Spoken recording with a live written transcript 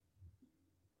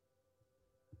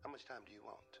How much time do you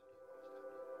want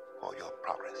for your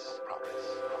progress?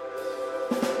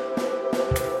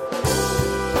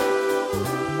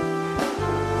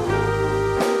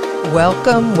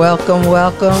 Welcome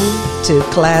to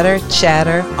Clatter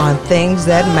Chatter on Things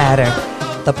That Matter,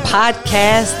 the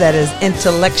podcast that is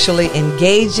intellectually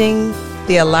engaging,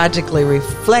 theologically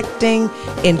reflecting,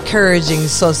 encouraging,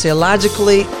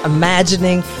 sociologically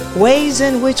imagining ways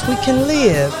in which we can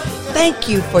live. Thank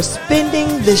you for spending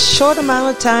this short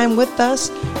amount of time with us.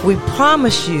 We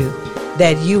promise you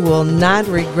that you will not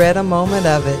regret a moment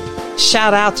of it.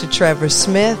 Shout out to Trevor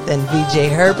Smith and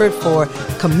VJ Herbert for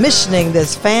commissioning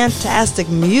this fantastic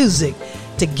music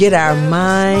to get our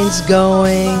minds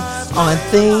going on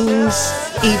things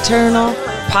eternal,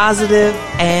 positive,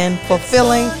 and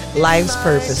fulfilling life's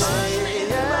purposes.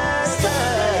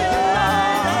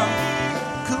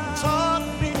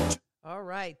 All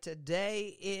right,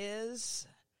 today is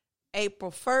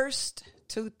April 1st,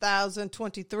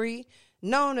 2023.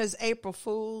 Known as April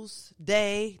Fool's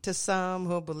Day to some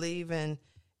who believe in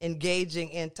engaging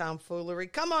in tomfoolery.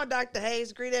 Come on, Dr.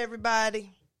 Hayes, greet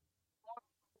everybody.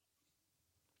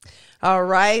 All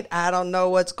right, I don't know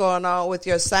what's going on with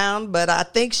your sound, but I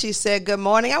think she said good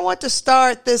morning. I want to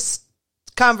start this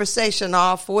conversation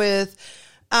off with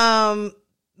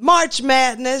March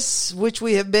Madness, which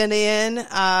we have been in,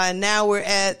 and now we're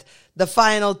at the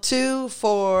final two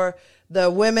for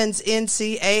the women's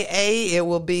NCAA. It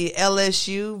will be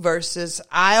LSU versus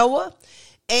Iowa.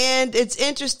 And it's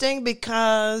interesting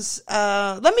because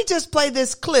let me just play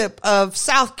this clip of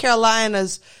South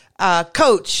Carolina's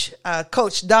coach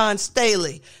Dawn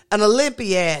Staley, an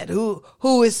Olympiad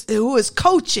who is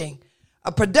coaching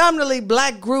a predominantly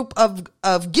black group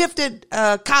of gifted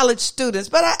college students.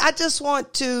 But I just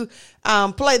want to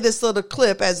play this little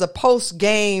clip as a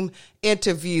post-game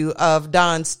interview of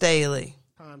Dawn Staley.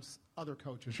 Other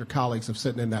coaches, your colleagues, have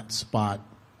sitting in that spot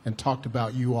and talked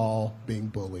about you all being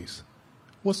bullies.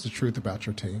 What's the truth about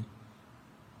your team?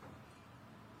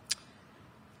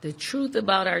 The truth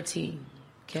about our team,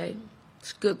 okay?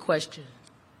 It's a good question,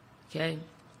 okay?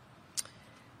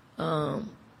 We're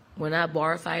not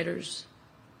bar fighters.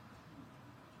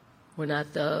 We're not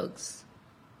thugs.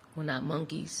 We're not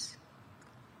monkeys.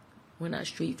 We're not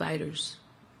street fighters.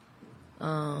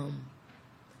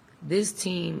 This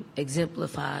team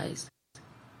exemplifies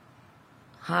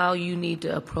how you need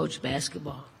to approach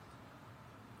basketball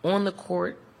on the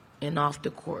court and off the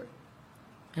court.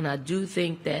 And I do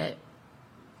think that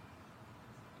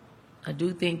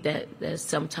that's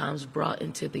sometimes brought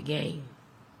into the game.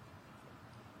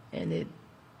 And it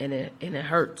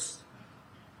hurts.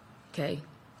 Okay?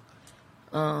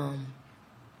 And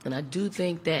I do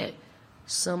think that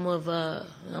some of I'm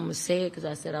going to say it because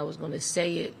I said I was going to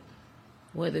say it,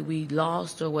 whether we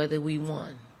lost or whether we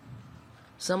won.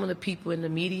 Some of the people in the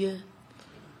media,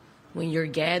 when you're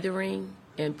gathering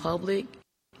in public,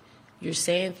 you're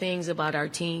saying things about our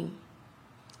team,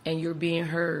 and you're being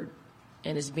heard,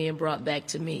 and it's being brought back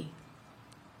to me.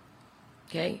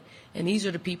 Okay? And these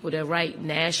are the people that write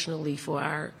nationally for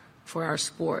our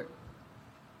sport.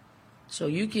 So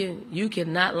you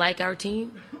can not like our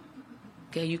team,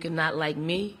 okay? You can not like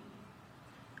me.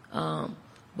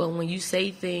 But when you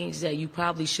say things that you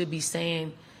probably should be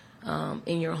saying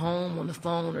in your home, on the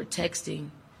phone, or texting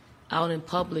out in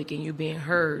public, and you're being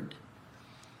heard,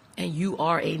 and you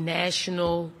are a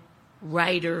national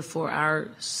writer for our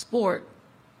sport,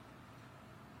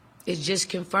 it just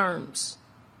confirms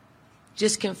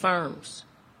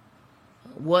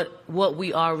what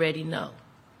we already know.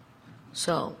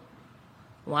 So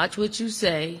watch what you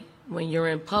say when you're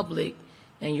in public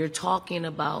and you're talking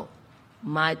about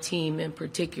my team in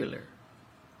particular.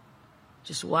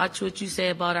 Just watch what you say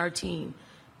about our team,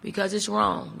 because it's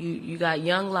wrong. You got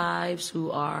young lives who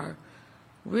are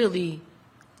really,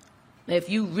 if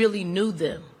you really knew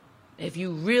them,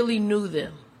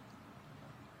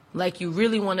 like you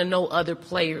really want to know other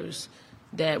players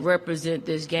that represent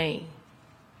this game,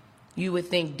 you would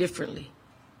think differently.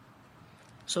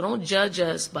 So don't judge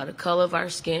us by the color of our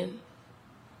skin,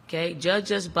 okay?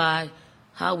 Judge us by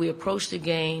how we approach the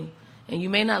game. And you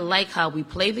may not like how we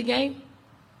play the game,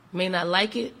 may not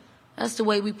like it. That's the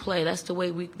way we play. That's the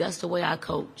way I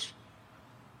coach.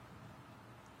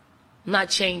 I'm not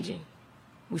changing.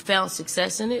 We found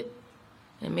success in it,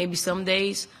 and maybe some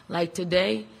days, like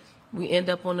today, we end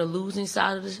up on the losing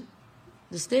side of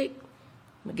the stick.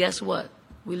 But guess what?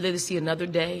 We live to see another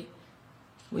day.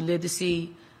 We live to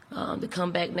see the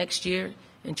comeback next year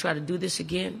and try to do this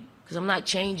again. Because I'm not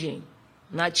changing.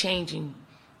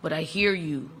 But I hear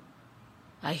you.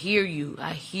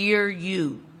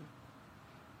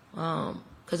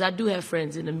 Because I do have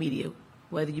friends in the media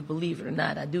whether you believe it or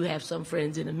not. I do have some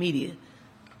friends in the media.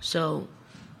 So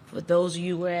for those of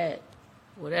you who were at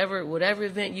whatever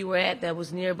event you were at that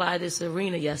was nearby this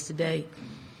arena yesterday,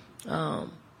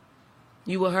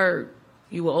 you were heard.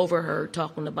 You were overheard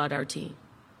talking about our team.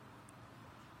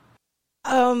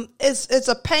 It's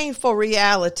a painful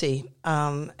reality.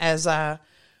 As I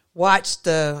watched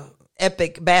the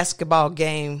epic basketball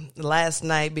game last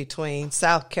night between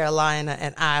South Carolina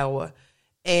and Iowa,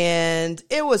 and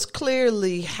it was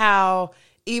clearly how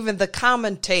even the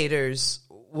commentators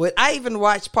would. I even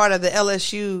watched part of the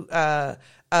LSU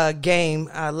game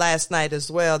last night as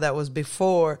well. That was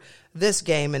before this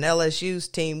game, and LSU's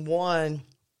team won.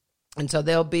 And so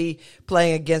they'll be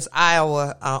playing against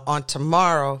Iowa on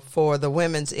tomorrow for the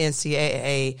women's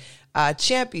NCAA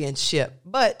championship.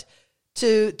 But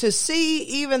to see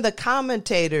even the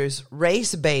commentators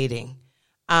race baiting,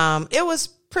 it was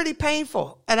pretty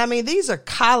painful. And I mean, these are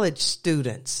college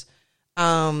students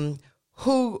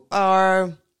who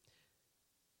are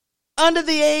under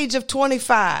the age of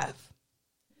 25.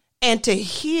 And to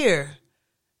hear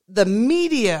the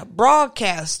media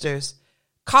broadcasters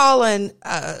calling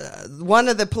one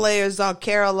of the players on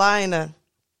Carolina,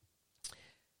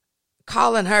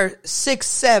 calling her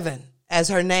 6'7" as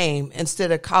her name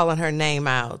instead of calling her name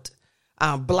out.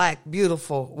 Black,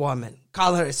 beautiful woman.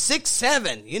 Calling her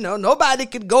 6'7". You know, nobody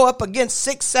could go up against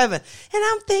 6'7". And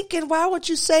I'm thinking, why would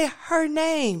you say her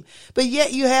name? But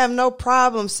yet you have no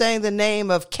problem saying the name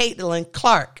of Caitlin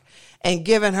Clark and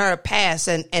giving her a pass.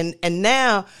 And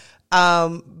now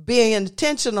being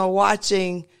intentional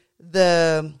watching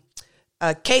the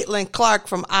Caitlin Clark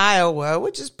from Iowa,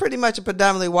 which is pretty much a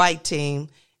predominantly white team,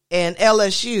 and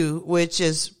LSU, which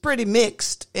is pretty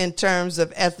mixed in terms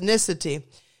of ethnicity,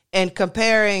 and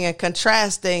comparing and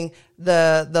contrasting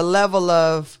the level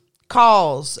of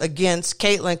calls against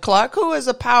Caitlin Clark, who is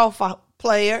a powerful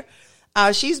player.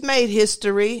 She's made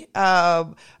history.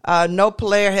 No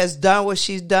player has done what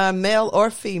she's done, male or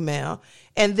female.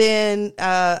 And then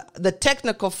the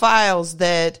technical files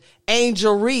that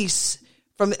Angel Reese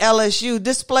from LSU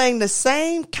displaying the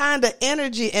same kind of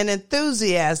energy and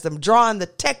enthusiasm, drawing the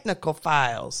technical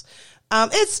files.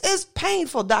 It's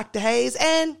painful, Dr. Hayes.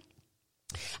 And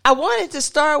I wanted to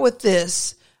start with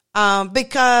this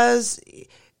because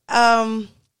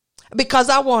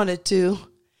I wanted to,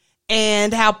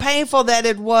 and how painful that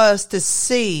it was to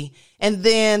see. And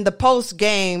then the post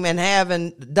game and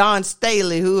having Dawn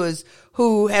Staley,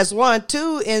 who has won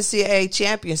 2 NCAA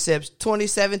championships,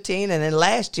 2017, and then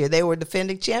last year they were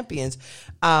defending champions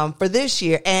for this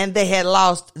year, and they had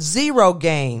lost 0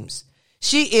 games.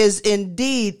 She is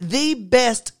indeed the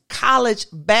best college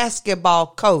basketball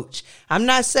coach. I'm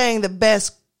not saying the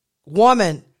best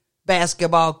woman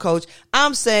basketball coach.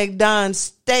 I'm saying Dawn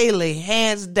Staley,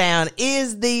 hands down,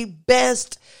 is the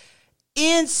best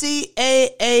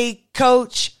NCAA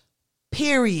coach,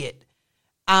 period.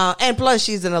 And plus,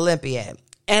 she's an Olympiad.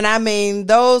 And I mean,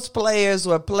 those players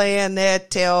were playing their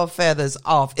tail feathers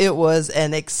off. It was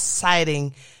an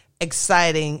exciting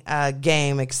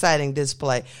game, exciting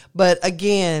display. But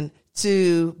again,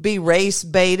 to be race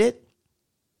baited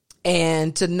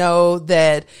and to know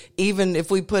that even if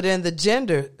we put in the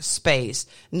gender space,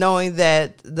 knowing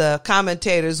that the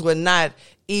commentators would not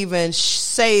even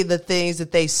say the things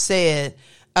that they said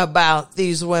about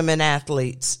these women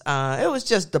athletes, it was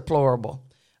just deplorable.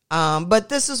 But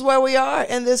this is where we are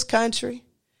in this country.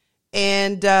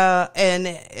 And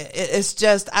it's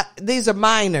just, these are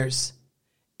minors.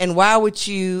 And why would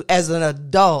you, as an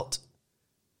adult,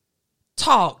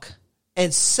 talk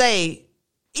and say,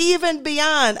 even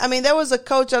beyond, I mean, there was a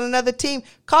coach on another team,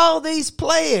 call these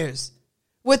players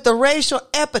with the racial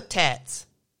epithets,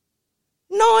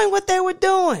 knowing what they were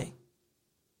doing.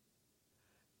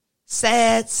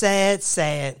 Sad, sad,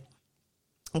 sad.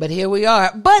 But here we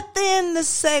are. But then the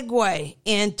segue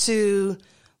into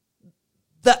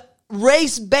the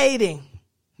race baiting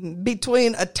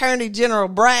between Attorney General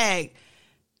Bragg,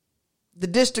 the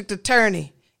district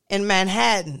attorney in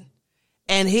Manhattan,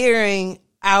 and hearing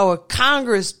our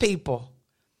Congress people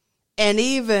and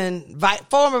even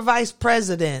former Vice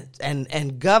President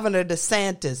and Governor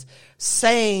DeSantis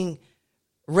saying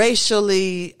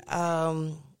racially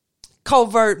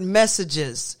covert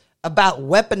messages about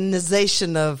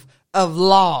weaponization of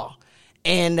law,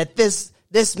 and that this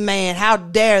man, how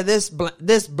dare this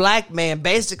black man,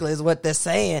 basically is what they're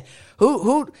saying,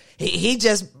 he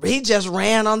just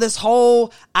ran on this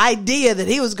whole idea that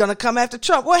he was going to come after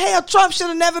Trump. Well, hell, Trump should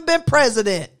have never been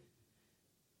president.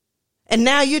 And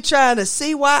now you're trying to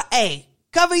CYA,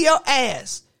 cover your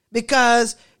ass,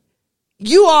 because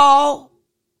you all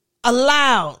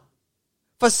allowed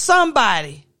for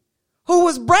somebody who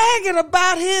was bragging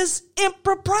about his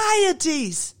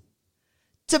improprieties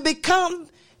to become,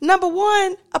 number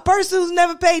one, a person who's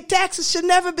never paid taxes should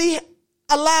never be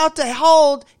allowed to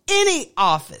hold any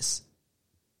office.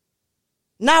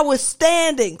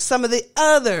 Notwithstanding some of the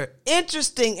other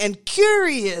interesting and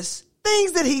curious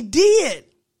things that he did,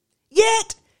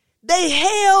 yet they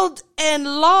hailed and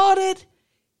lauded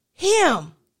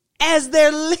him as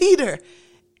their leader.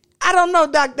 I don't know,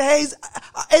 Dr. Hayes.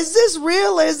 Is this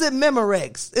real or is it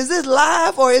Memorex? Is this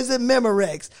live or is it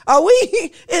Memorex?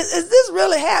 Is this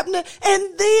really happening?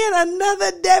 And then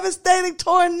another devastating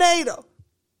tornado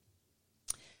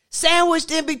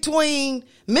sandwiched in between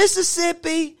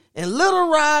Mississippi and Little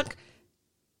Rock,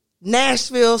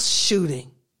 Nashville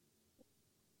shooting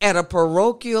at a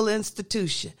parochial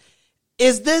institution.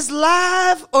 Is this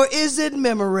live or is it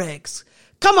Memorex?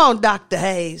 Come on, Dr.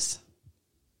 Hayes.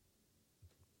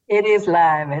 It is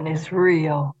live and it's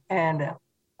real, and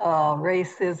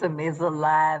racism is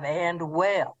alive and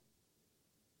well.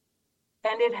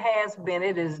 And it has been,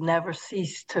 it has never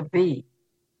ceased to be.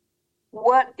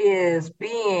 What is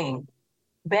being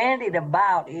bandied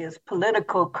about is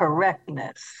political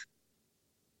correctness.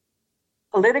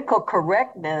 Political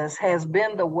correctness has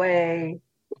been the way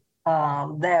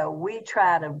that we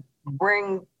try to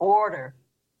bring order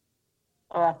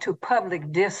to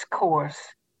public discourse,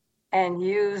 and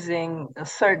using a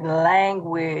certain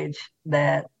language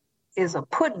that is a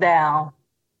put down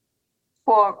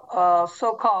for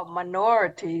so-called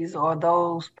minorities or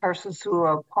those persons who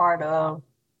are part of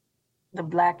the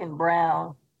Black and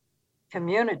brown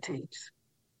communities.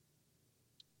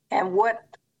 And what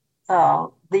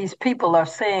these people are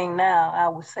saying now, I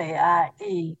would say,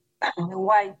 i.e.,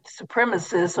 white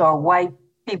supremacists or white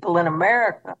people in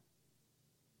America,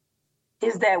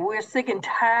 is that we're sick and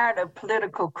tired of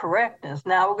political correctness.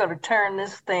 Now we're going to turn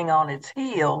this thing on its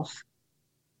heels.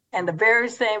 And the very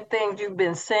same things you've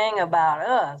been saying about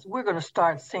us, we're going to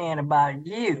start saying about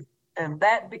you. And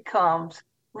that becomes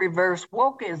reverse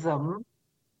wokeism.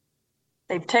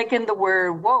 They've taken the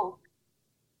word woke,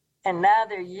 and now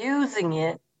they're using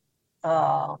it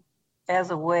as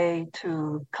a way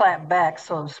to clap back,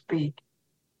 so to speak,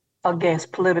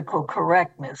 against political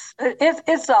correctness.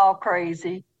 It's all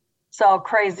crazy. It's all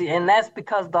crazy, and that's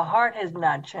because the heart has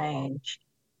not changed.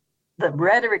 The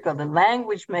rhetoric of the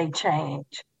language may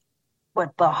change,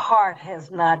 but the heart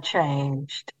has not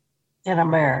changed in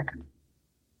America.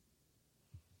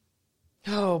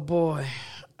 Oh boy,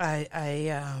 I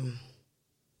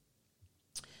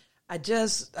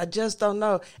just don't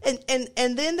know.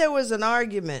 And then there was an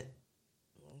argument,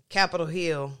 Capitol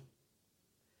Hill,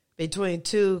 between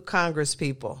two Congress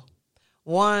people.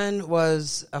 One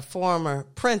was a former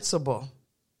principal,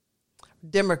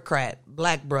 Democrat,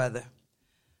 black brother.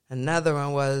 Another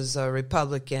one was a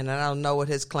Republican. I don't know what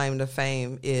his claim to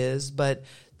fame is, but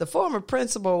the former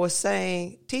principal was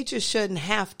saying teachers shouldn't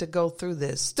have to go through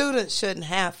this. Students shouldn't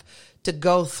have to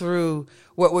go through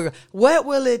what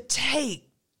will it take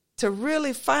to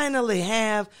really finally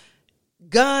have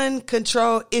gun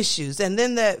control issues? And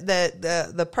then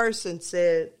the person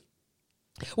said,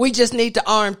 we just need to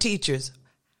arm teachers.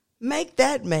 Make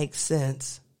that make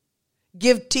sense.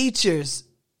 Give teachers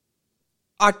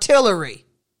artillery.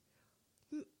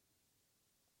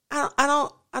 I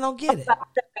don't get it. About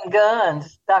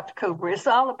guns, Dr. Cooper. It's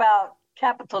all about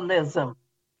capitalism.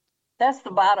 That's the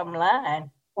bottom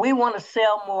line. We want to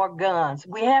sell more guns.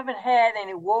 We haven't had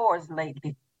any wars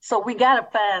lately, so we got to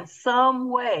find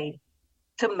some way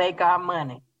to make our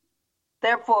money.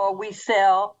 Therefore, we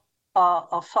sell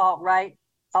assault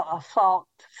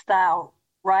style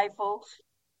rifles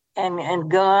and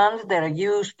guns that are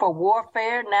used for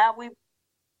warfare. Now we've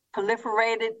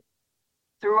proliferated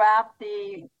throughout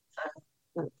the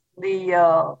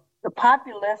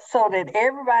populace so that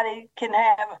everybody can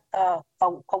have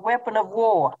a weapon of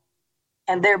war.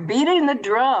 And they're beating the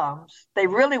drums. They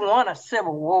really want a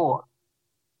civil war.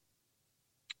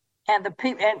 And the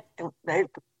people, and they,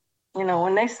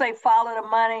 when they say follow the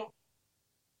money,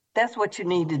 that's what you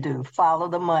need to do. Follow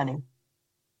the money.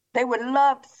 They would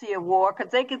love to see a war because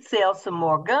they could sell some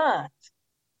more guns.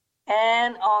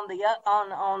 And on the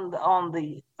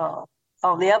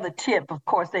other tip, of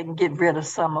course, they can get rid of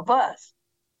some of us.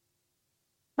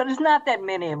 But it's not that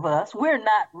many of us. We're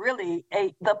not really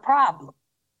the problem.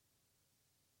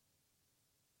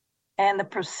 And the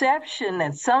perception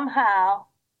that somehow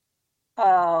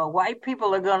white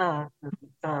people are going to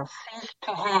cease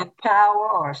to have power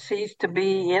or cease to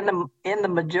be in the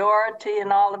majority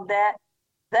and all of that,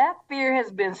 that fear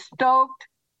has been stoked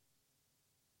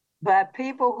by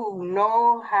people who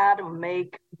know how to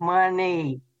make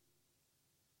money.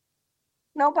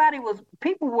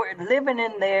 People were living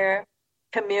in their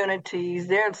communities,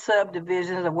 their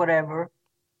subdivisions or whatever,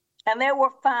 and they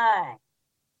were fine.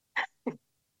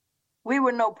 We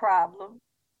were no problem.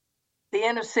 The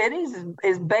inner cities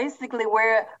is basically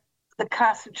where the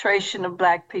concentration of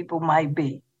Black people might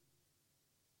be.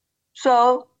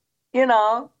 So, you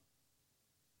know,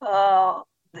 uh,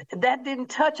 that didn't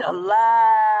touch a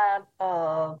lot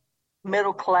of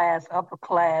middle class, upper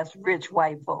class, rich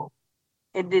white folk.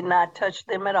 It did not touch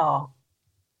them at all.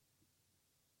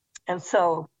 And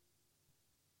so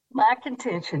my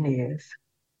contention is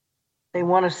they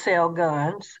want to sell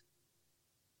guns.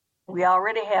 We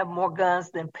already have more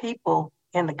guns than people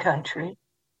in the country.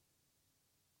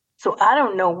 So I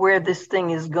don't know where this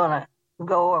thing is going to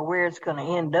go or where it's going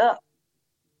to end up.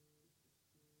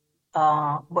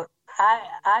 But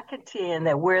I contend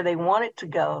that where they want it to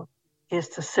go is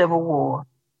to civil war,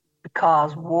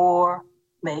 because war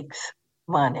makes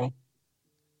money.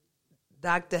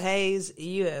 Dr. Hayes,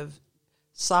 you have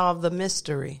solved the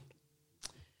mystery.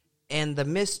 And the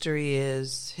mystery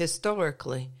is,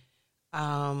 historically,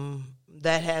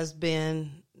 that has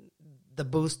been the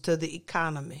boost to the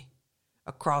economy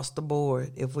across the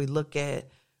board. If we look at,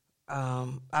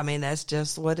 that's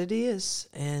just what it is.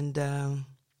 And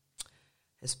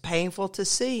it's painful to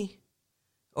see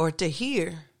or to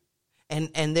hear.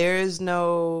 And there is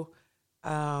no,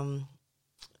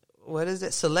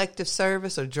 selective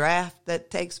service or draft that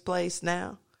takes place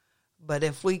now. But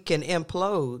if we can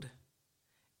implode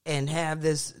and have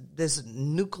this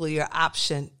nuclear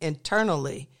option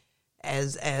internally,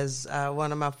 as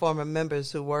one of my former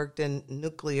members who worked in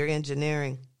nuclear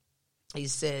engineering, he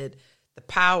said, the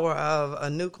power of a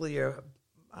nuclear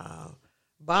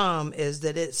bomb is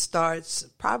that it starts,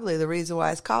 probably the reason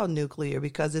why it's called nuclear,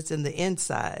 because it's in the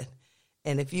inside.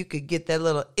 And if you could get that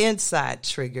little inside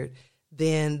triggered,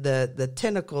 then the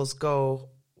tentacles go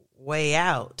way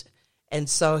out. And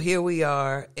so here we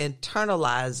are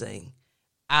internalizing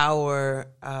our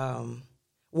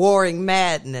warring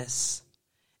madness.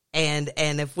 And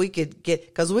if we could get,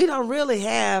 because we don't really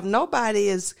have, nobody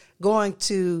is going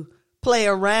to play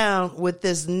around with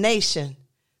this nation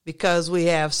because we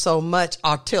have so much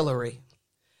artillery.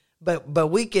 But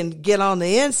we can get on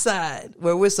the inside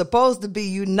where we're supposed to be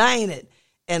united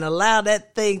and allow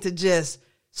that thing to just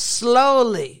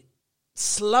slowly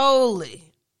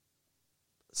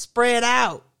spread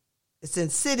out. It's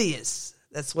insidious.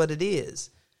 That's what it is.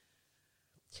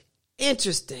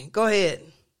 Interesting. Go ahead.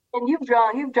 And you've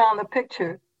drawn the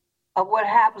picture of what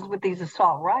happens with these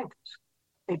assault rifles.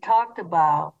 They talked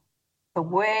about the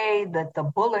way that the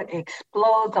bullet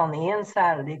explodes on the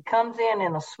inside of it. It comes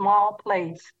in a small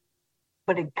place,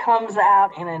 but it comes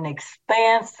out in an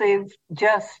expansive,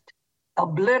 just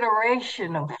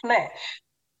obliteration of flesh.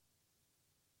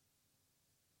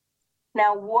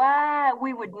 Now, why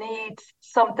we would need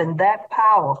something that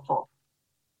powerful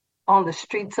on the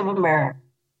streets of America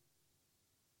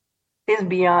is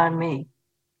beyond me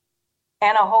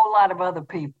and a whole lot of other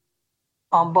people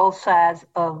on both sides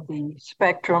of the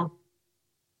spectrum.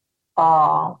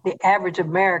 The average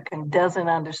American doesn't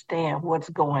understand what's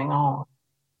going on.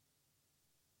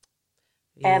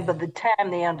 Yeah. And by the time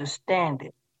they understand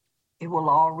it, it will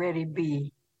already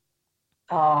be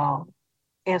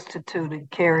instituted,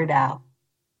 carried out.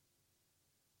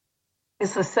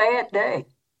 It's a sad day.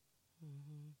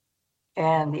 Mm-hmm.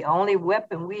 And the only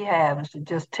weapon we have is to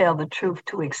just tell the truth,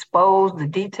 to expose the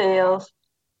details,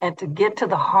 and to get to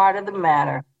the heart of the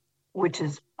matter, which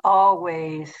is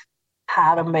always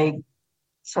how to make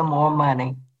some more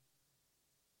money.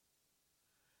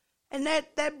 And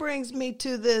that brings me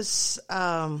to this,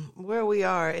 where we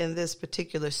are in this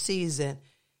particular season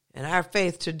in our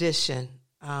faith tradition,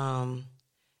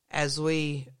 as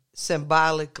we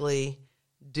symbolically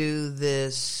do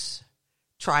this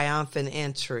triumphant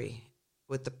entry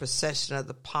with the procession of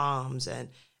the palms. And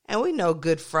we know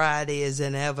Good Friday is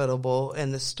inevitable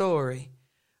in the story.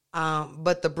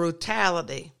 But the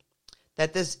brutality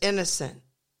that this innocent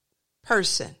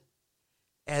person,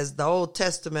 as the Old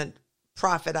Testament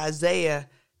prophet Isaiah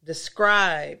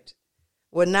described,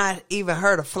 would not even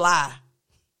hurt a fly,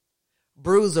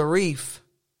 bruise a reef,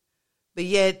 but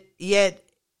yet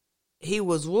he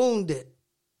was wounded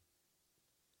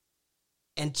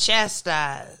and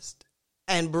chastised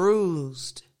and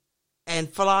bruised and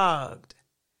flogged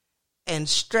and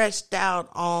stretched out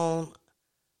on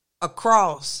a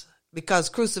cross, because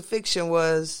crucifixion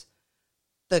was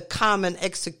the common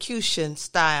execution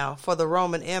style for the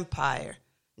Roman Empire,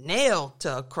 nailed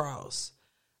to a cross.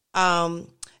 And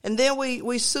then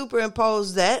we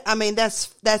superimpose that. I mean,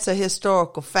 that's a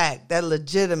historical fact. That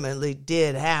legitimately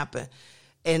did happen.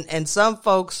 And some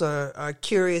folks are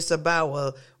curious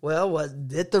about,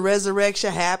 did the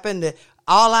resurrection happen?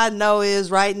 All I know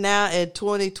is right now in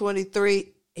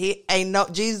 2023,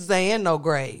 Jesus ain't in no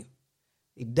grave.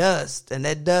 He dust, and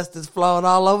that dust is flowing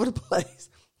all over the place.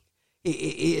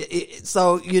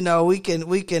 So, we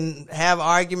can have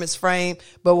arguments framed,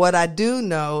 but what I do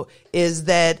know is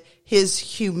that his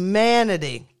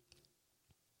humanity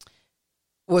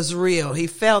was real. He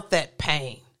felt that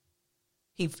pain.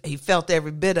 He felt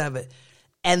every bit of it.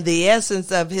 And the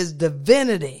essence of his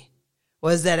divinity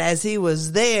was that as he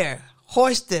was there,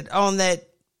 hoisted on that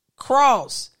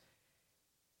cross,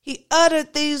 he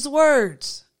uttered these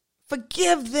words,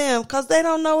 forgive them because they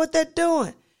don't know what they're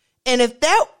doing. And if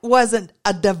that wasn't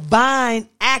a divine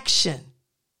action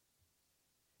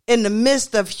in the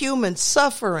midst of human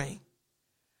suffering,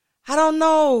 I don't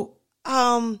know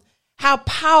how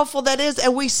powerful that is.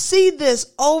 And we see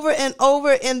this over and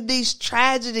over in these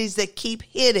tragedies that keep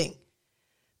hitting,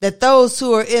 that those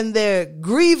who are in their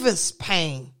grievous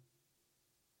pain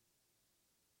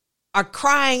are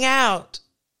crying out,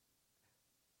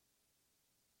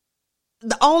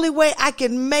 the only way I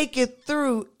can make it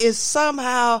through is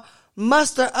somehow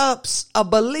muster up a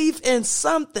belief in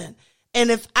something.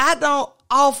 And if I don't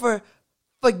offer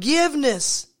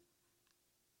forgiveness,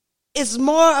 it's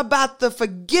more about the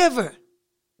forgiver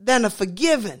than a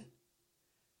forgiven.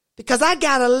 Because I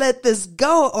got to let this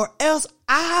go or else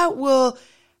I will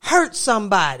hurt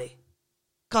somebody.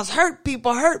 Because hurt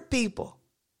people.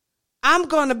 I'm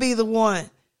going to be the one.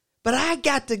 But I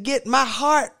got to get my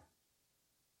heart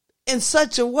in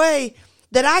such a way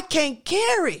that I can't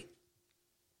carry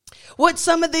what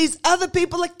some of these other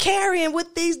people are carrying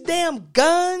with these damn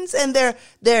guns and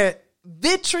their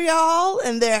vitriol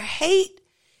and their hate.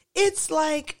 It's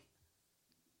like,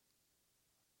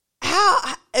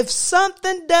 how, if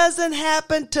something doesn't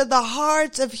happen to the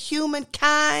hearts of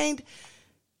humankind,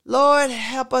 Lord,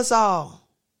 help us all.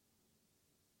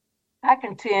 I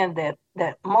contend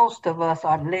that most of us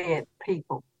are led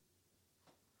people.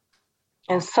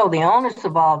 And so the onus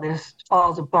of all this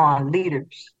falls upon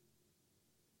leaders,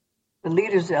 the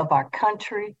leaders of our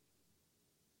country,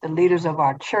 the leaders of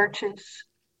our churches,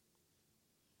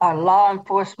 our law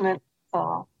enforcement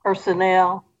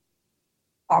personnel,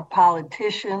 our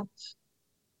politicians.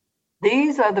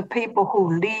 These are the people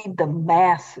who lead the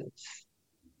masses.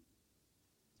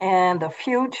 And the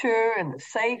future and the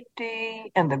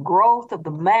safety and the growth of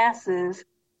the masses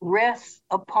rests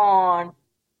upon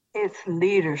its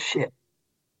leadership.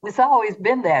 It's always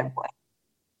been that way.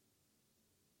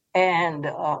 And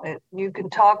you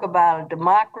can talk about a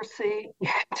democracy, you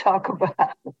can talk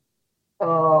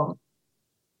about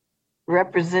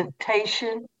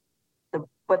representation,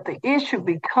 but the issue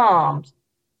becomes,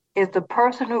 is the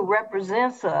person who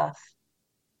represents us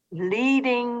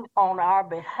leading on our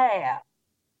behalf,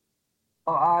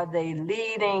 or are they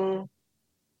leading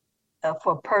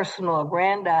for personal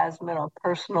aggrandizement or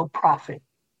personal profit?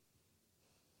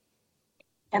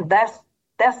 And that's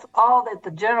all that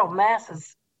the general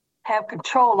masses have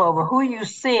control over, who you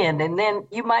send. And then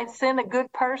you might send a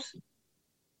good person,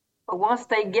 but once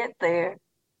they get there,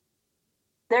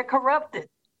 they're corrupted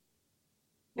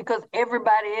because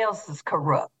everybody else is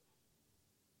corrupt.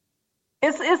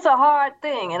 It's a hard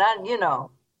thing, and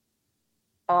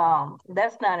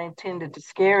that's not intended to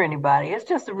scare anybody. It's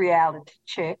just a reality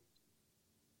check.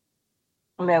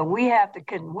 Now we have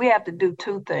to do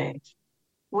two things.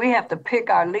 We have to pick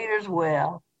our leaders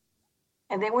well,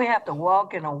 and then we have to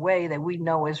walk in a way that we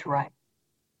know is right.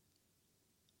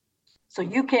 So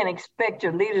you can't expect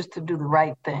your leaders to do the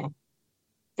right thing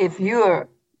if you're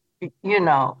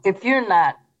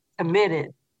not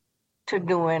committed to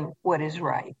doing what is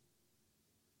right.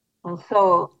 And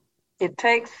so it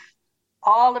takes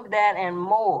all of that and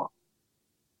more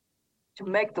to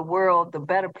make the world the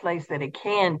better place that it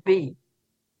can be.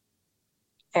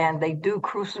 And they do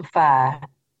crucify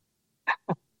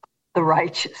the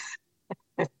righteous.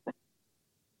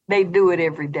 They do it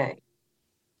every day.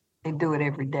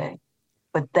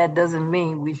 But that doesn't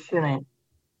mean we shouldn't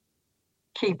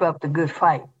keep up the good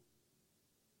fight.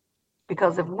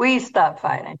 Because if we stop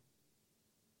fighting,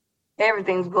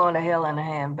 everything's going to hell in a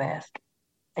handbasket.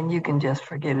 And you can just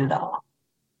forget it all.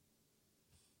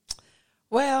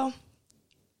 Well,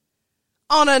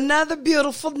 on another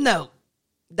beautiful note,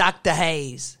 Dr.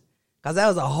 Hayes, because that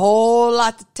was a whole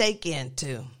lot to take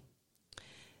into.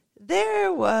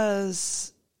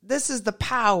 This is the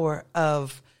power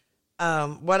of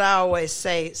what I always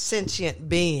say, sentient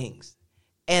beings,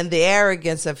 and the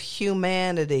arrogance of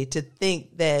humanity to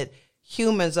think that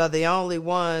humans are the only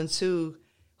ones who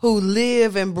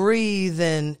live and breathe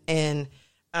and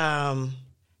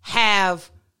have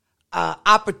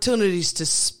opportunities to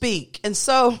speak. And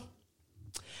so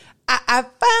I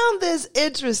found this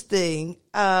interesting,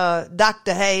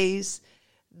 Dr. Hayes,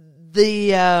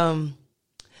 the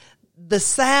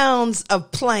sounds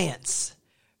of plants.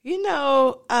 You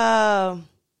know,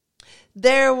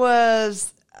 there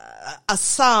was a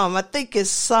psalm, I think it's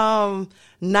Psalm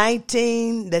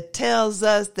 19, that tells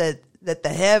us that the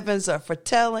heavens are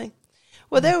foretelling.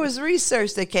 Well, there was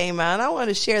research that came out, and I want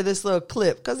to share this little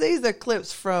clip because these are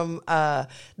clips from,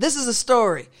 this is a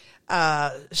story.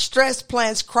 Stressed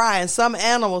plants cry, and some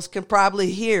animals can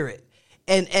probably hear it.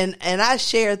 And I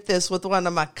shared this with one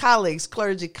of my colleagues,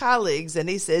 clergy colleagues, and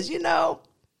he says, you know,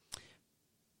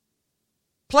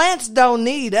 plants don't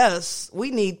need us.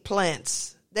 We need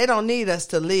plants. They don't need us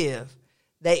to live.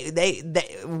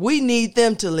 We need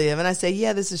them to live. And I say,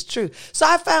 yeah, this is true. So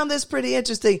I found this pretty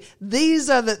interesting. These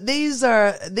are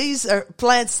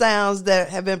plant sounds that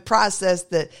have been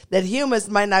processed that humans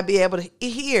might not be able to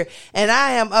hear. And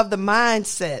I am of the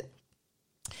mindset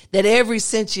that every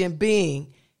sentient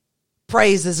being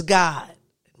praises God.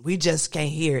 We just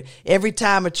can't hear it. Every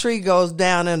time a tree goes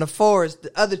down in the forest,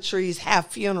 the other trees have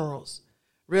funerals.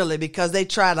 Really, because they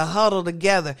try to huddle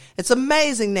together. It's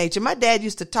amazing nature. My dad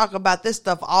used to talk about this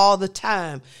stuff all the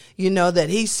time, you know, that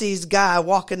he sees God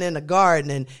walking in the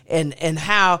garden and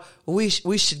how we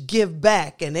should give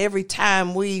back. And every time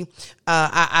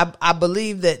I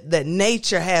believe that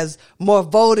nature has more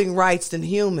voting rights than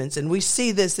humans. And we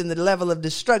see this in the level of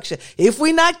destruction. If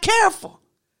we're not careful,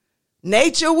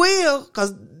 nature will,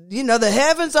 because, you know, the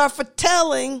heavens are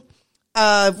foretelling.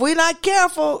 If we're not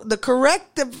careful, the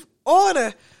corrective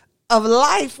order of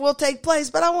life will take place.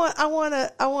 But I want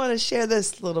to share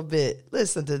this a little bit.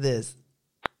 Listen to this.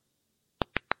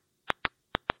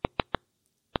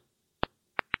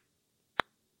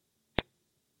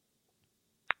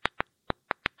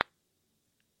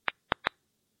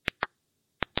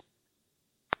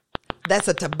 That's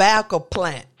a tobacco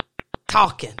plant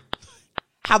talking.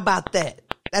 How about that?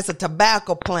 That's a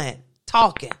tobacco plant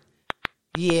talking.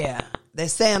 Yeah, they're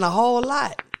saying a whole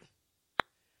lot.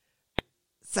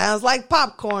 Sounds like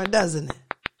popcorn, doesn't it?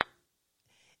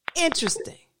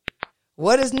 Interesting.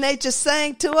 What is nature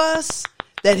saying to us?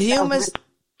 That humans,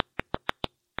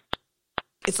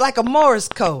 it's like a Morse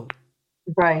code.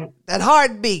 Right. That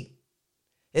heartbeat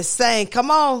is saying,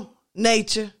 come on,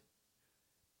 nature.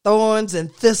 Thorns and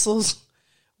thistles.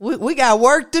 We got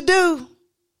work to do.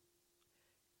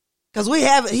 Because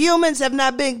humans have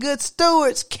not been good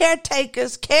stewards,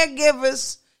 caretakers,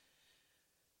 caregivers.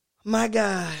 My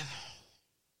God.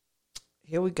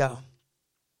 Here we go.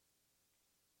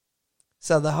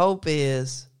 So the hope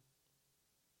is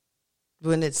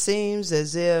when it seems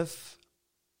as if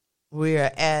we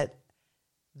are at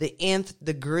the nth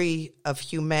degree of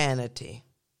humanity,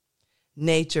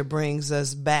 nature brings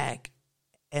us back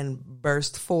and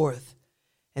bursts forth.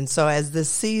 And so as the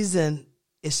season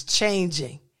is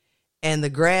changing and the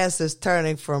grass is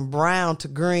turning from brown to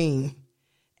green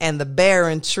and the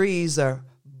barren trees are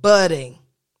budding,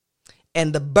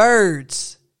 and the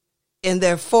birds in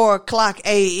their 4:00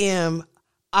 a.m.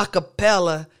 a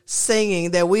cappella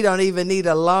singing that we don't even need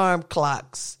alarm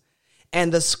clocks.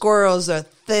 And the squirrels are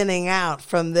thinning out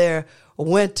from their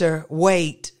winter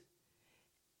weight.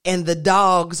 And the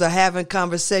dogs are having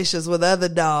conversations with other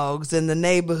dogs in the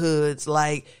neighborhoods.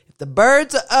 Like, if the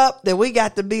birds are up, then we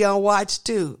got to be on watch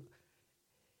too.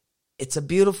 It's a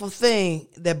beautiful thing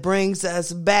that brings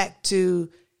us back to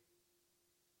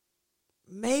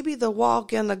maybe the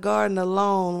walk in the garden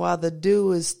alone while the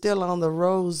dew is still on the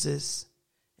roses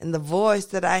and the voice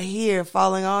that I hear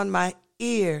falling on my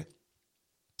ear.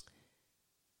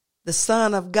 The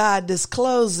Son of God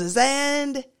discloses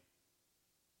and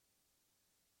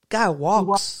God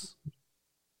walks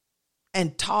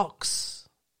and talks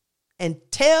and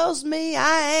tells me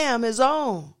I am his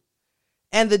own.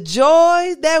 And the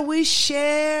joy that we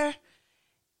share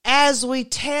as we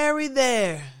tarry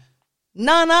there,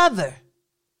 none other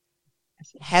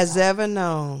has ever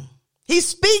known. He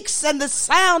speaks and the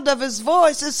sound of his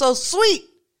voice is so sweet.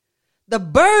 The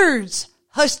birds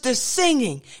hush their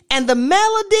singing and the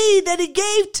melody that he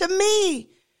gave to me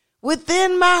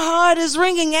within my heart is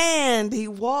ringing, and he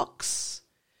walks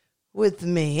with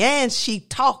me and she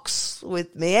talks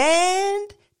with me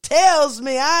and tells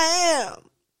me I am.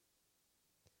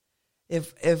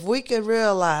 If we could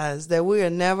realize that we are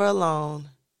never alone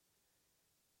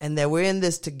and that we're in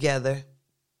this together,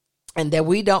 and that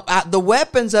we don't, the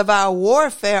weapons of our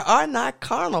warfare are not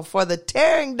carnal, for the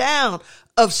tearing down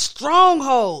of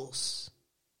strongholds.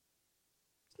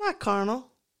 It's not carnal.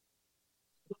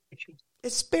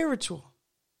 It's spiritual.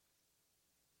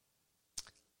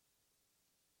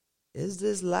 Is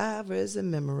this live or is it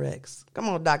Memorex? Come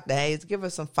on, Dr. Hayes, give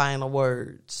us some final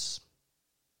words.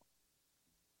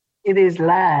 It is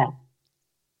live.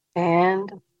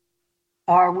 And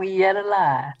are we yet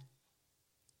alive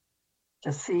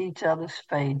to see each other's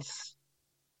face?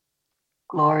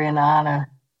 Glory and honor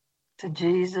to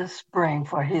Jesus Spring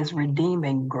for his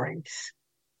redeeming grace.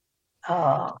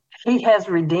 He has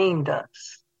redeemed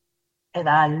us. And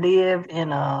I live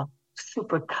in a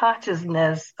super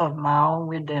consciousness of my own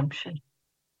redemption.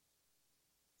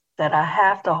 That I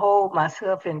have to hold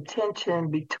myself in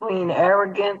tension between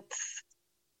arrogance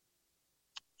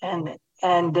and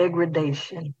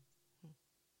degradation.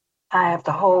 I have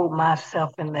to hold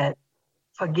myself in that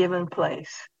forgiven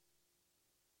place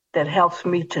that helps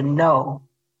me to know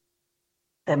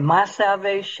that my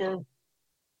salvation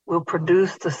will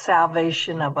produce the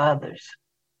salvation of others.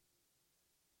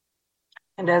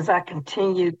 And as I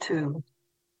continue to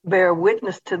bear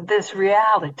witness to this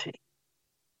reality,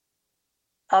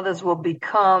 others will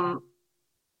become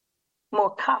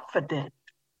more confident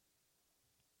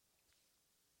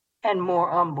and more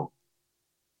humble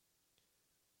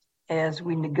as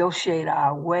we negotiate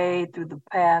our way through the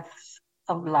paths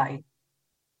of life.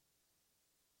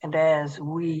 And as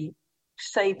we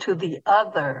say to the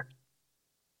other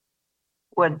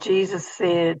what Jesus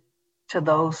said to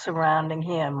those surrounding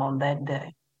him on that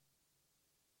day.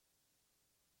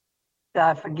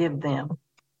 God, forgive them.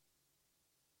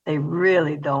 They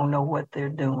really don't know what they're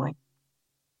doing.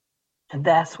 And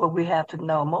that's what we have to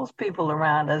know. Most people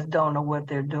around us don't know what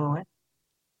they're doing.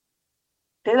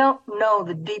 They don't know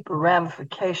the deeper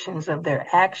ramifications of their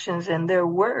actions and their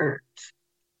words.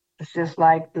 It's just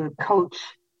like the coach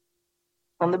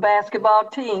from the basketball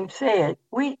team said,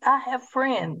 I have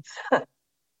friends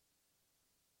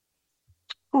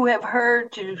who have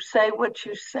heard you say what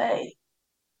you say.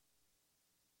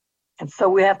 And so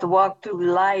we have to walk through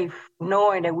life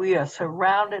knowing that we are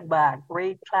surrounded by a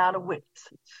great cloud of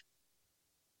witnesses,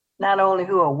 not only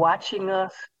who are watching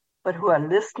us, but who are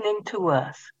listening to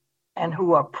us and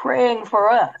who are praying for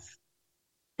us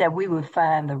that we would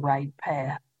find the right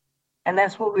path. And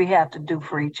that's what we have to do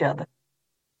for each other.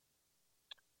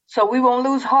 So we won't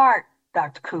lose heart,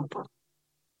 Dr. Cooper,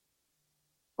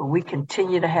 but we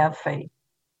continue to have faith.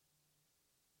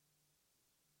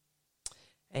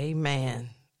 Amen.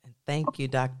 And thank you,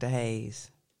 Dr.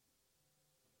 Hayes.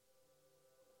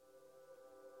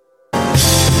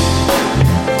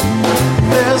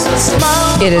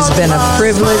 It has been a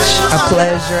privilege, a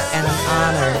pleasure, and an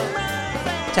honor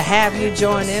to have you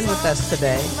join in with us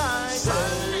today.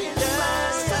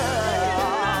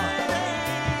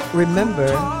 Remember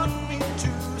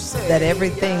that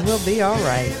everything will be all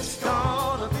right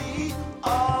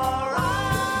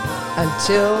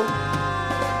until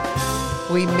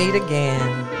we meet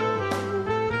again.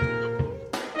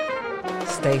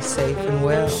 Stay safe and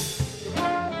well.